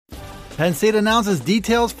Penn State announces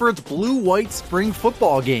details for its blue-white spring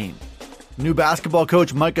football game. New basketball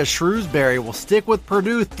coach Micah Shrewsbury will stick with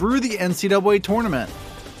Purdue through the NCAA tournament.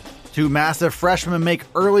 Two massive freshmen make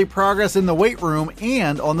early progress in the weight room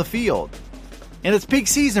and on the field. And it's peak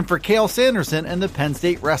season for Cale Sanderson and the Penn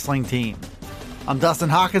State wrestling team. I'm Dustin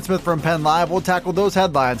Hawkinsmith from Penn Live. We'll tackle those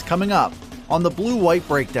headlines coming up on the Blue-White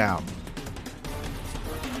Breakdown.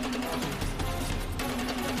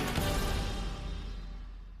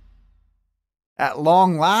 At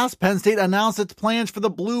long last, Penn State announced its plans for the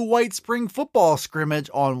blue-white spring football scrimmage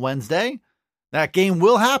on Wednesday. That game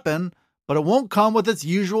will happen, but it won't come with its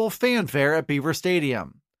usual fanfare at Beaver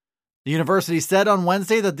Stadium. The university said on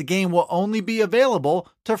Wednesday that the game will only be available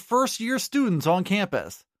to first-year students on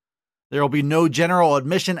campus. There will be no general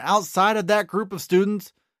admission outside of that group of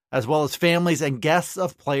students, as well as families and guests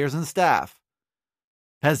of players and staff.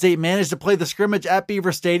 Penn State managed to play the scrimmage at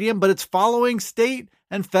Beaver Stadium, but it's following state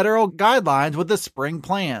and federal guidelines with the spring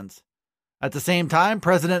plans. At the same time,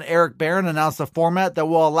 President Eric Barron announced a format that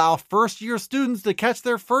will allow first-year students to catch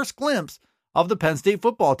their first glimpse of the Penn State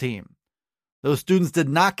football team. Those students did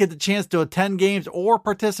not get the chance to attend games or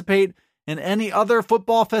participate in any other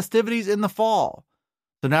football festivities in the fall.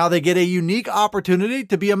 So now they get a unique opportunity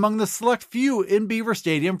to be among the select few in Beaver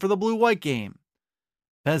Stadium for the blue-white game.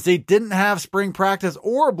 Penn State didn't have spring practice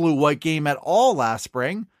or a blue-white game at all last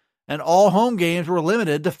spring, and all home games were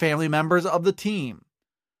limited to family members of the team.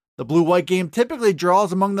 The blue-white game typically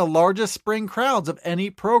draws among the largest spring crowds of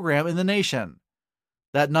any program in the nation.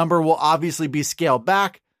 That number will obviously be scaled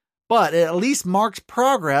back, but it at least marks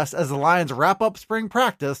progress as the Lions wrap up spring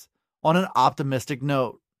practice on an optimistic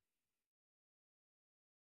note.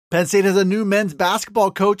 Penn State has a new men's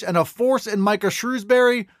basketball coach and a force in Micah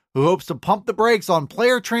Shrewsbury, who hopes to pump the brakes on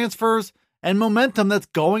player transfers and momentum that's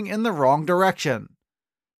going in the wrong direction.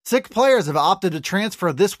 6 players have opted to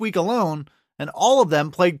transfer this week alone, and all of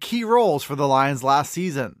them played key roles for the Lions last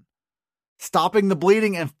season. Stopping the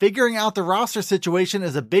bleeding and figuring out the roster situation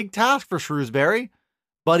is a big task for Shrewsbury,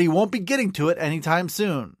 but he won't be getting to it anytime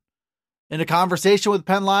soon. In a conversation with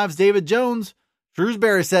Penn Live's David Jones,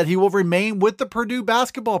 Shrewsbury said he will remain with the Purdue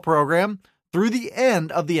basketball program through the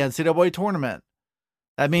end of the NCAA tournament.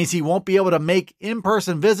 That means he won't be able to make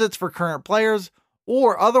in-person visits for current players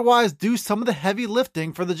or otherwise do some of the heavy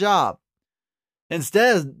lifting for the job.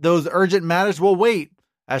 Instead, those urgent matters will wait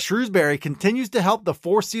as Shrewsbury continues to help the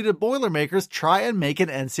 4-seeded Boilermakers try and make an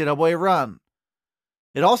NCAA run.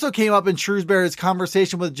 It also came up in Shrewsbury's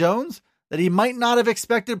conversation with Jones that he might not have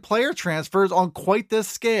expected player transfers on quite this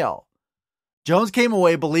scale. Jones came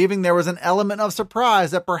away believing there was an element of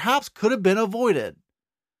surprise that perhaps could have been avoided.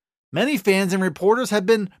 Many fans and reporters have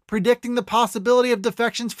been predicting the possibility of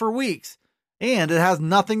defections for weeks, and it has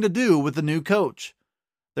nothing to do with the new coach.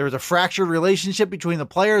 There is a fractured relationship between the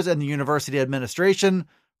players and the university administration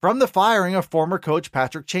from the firing of former coach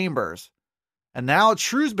Patrick Chambers. And now it's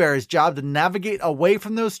Shrewsbury's job to navigate away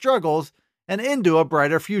from those struggles and into a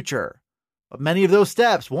brighter future. But many of those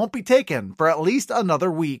steps won't be taken for at least another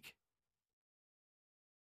week.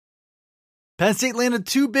 Penn State landed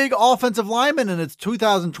 2 big offensive linemen in its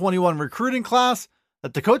 2021 recruiting class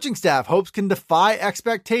that the coaching staff hopes can defy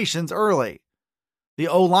expectations early. The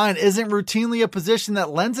O-line isn't routinely a position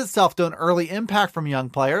that lends itself to an early impact from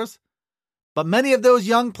young players, but many of those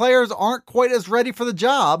young players aren't quite as ready for the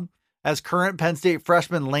job as current Penn State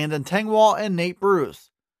freshmen Landon Tengwall and Nate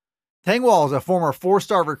Bruce. Tengwall is a former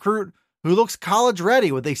 4-star recruit who looks college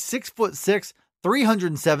ready with a 6'6",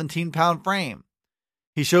 317-pound frame.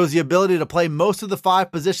 He shows the ability to play most of the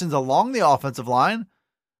 5 positions along the offensive line,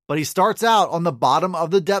 but he starts out on the bottom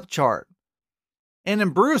of the depth chart. And in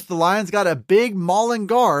Bruce, the Lions got a big mauling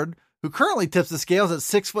guard who currently tips the scales at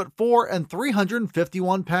 6'4" and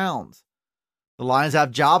 351 pounds. The Lions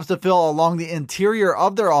have jobs to fill along the interior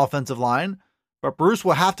of their offensive line, but Bruce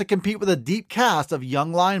will have to compete with a deep cast of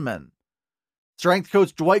young linemen. Strength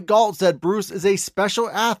coach Dwight Galt said Bruce is a special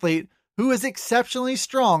athlete who is exceptionally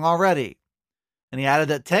strong already. And he added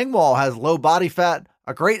that Tengwall has low body fat,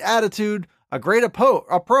 a great attitude, a great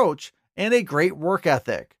approach, and a great work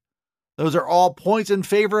ethic. Those are all points in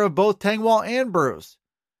favor of both Tengwall and Bruce.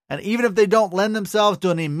 And even if they don't lend themselves to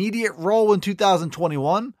an immediate role in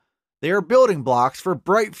 2021, they are building blocks for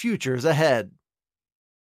bright futures ahead.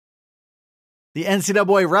 The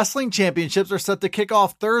NCAA Wrestling Championships are set to kick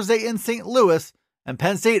off Thursday in St. Louis, and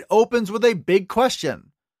Penn State opens with a big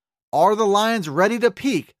question. Are the Lions ready to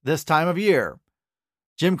peak this time of year?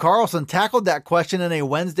 Jim Carlson tackled that question in a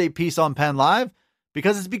Wednesday piece on Penn Live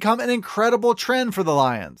because it's become an incredible trend for the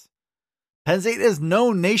Lions. Penn State is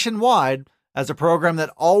known nationwide as a program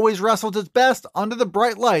that always wrestles its best under the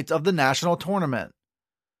bright lights of the national tournament.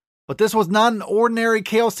 But this was not an ordinary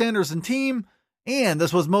Cael Sanderson team, and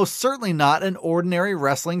this was most certainly not an ordinary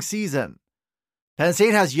wrestling season. Penn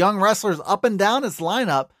State has young wrestlers up and down its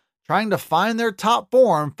lineup trying to find their top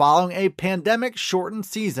form following a pandemic-shortened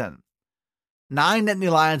season. 9 Nittany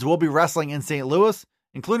Lions will be wrestling in St. Louis,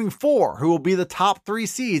 including 4 who will be the top 3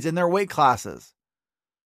 seeds in their weight classes.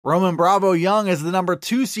 Roman Bravo Young is the number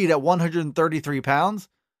 2 seed at 133 pounds.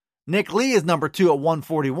 Nick Lee is number 2 at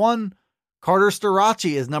 141. Carter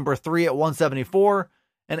Starachi is number 3 at 174.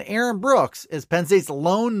 And Aaron Brooks is Penn State's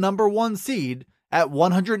lone number 1 seed at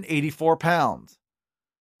 184 pounds.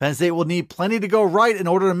 Penn State will need plenty to go right in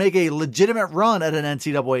order to make a legitimate run at an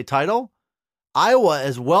NCAA title. Iowa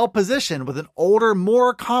is well positioned with an older, more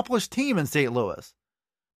accomplished team in St. Louis.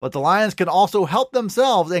 But the Lions can also help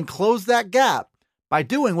themselves and close that gap by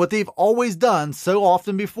doing what they've always done so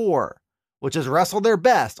often before, which is wrestle their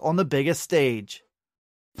best on the biggest stage.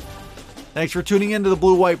 Thanks for tuning in to the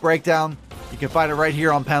Blue White Breakdown. You can find it right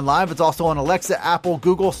here on Penn Live. It's also on Alexa, Apple,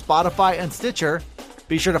 Google, Spotify, and Stitcher.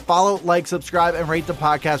 Be sure to follow, like, subscribe, and rate the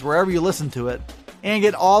podcast wherever you listen to it. And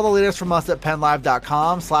get all the latest from us at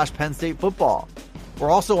PennLive.com/Penn State Football.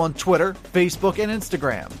 We're also on Twitter, Facebook, and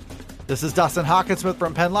Instagram. This is Dustin Hawkinsmith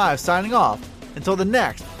from Penn Live signing off until the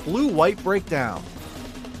next Blue White Breakdown.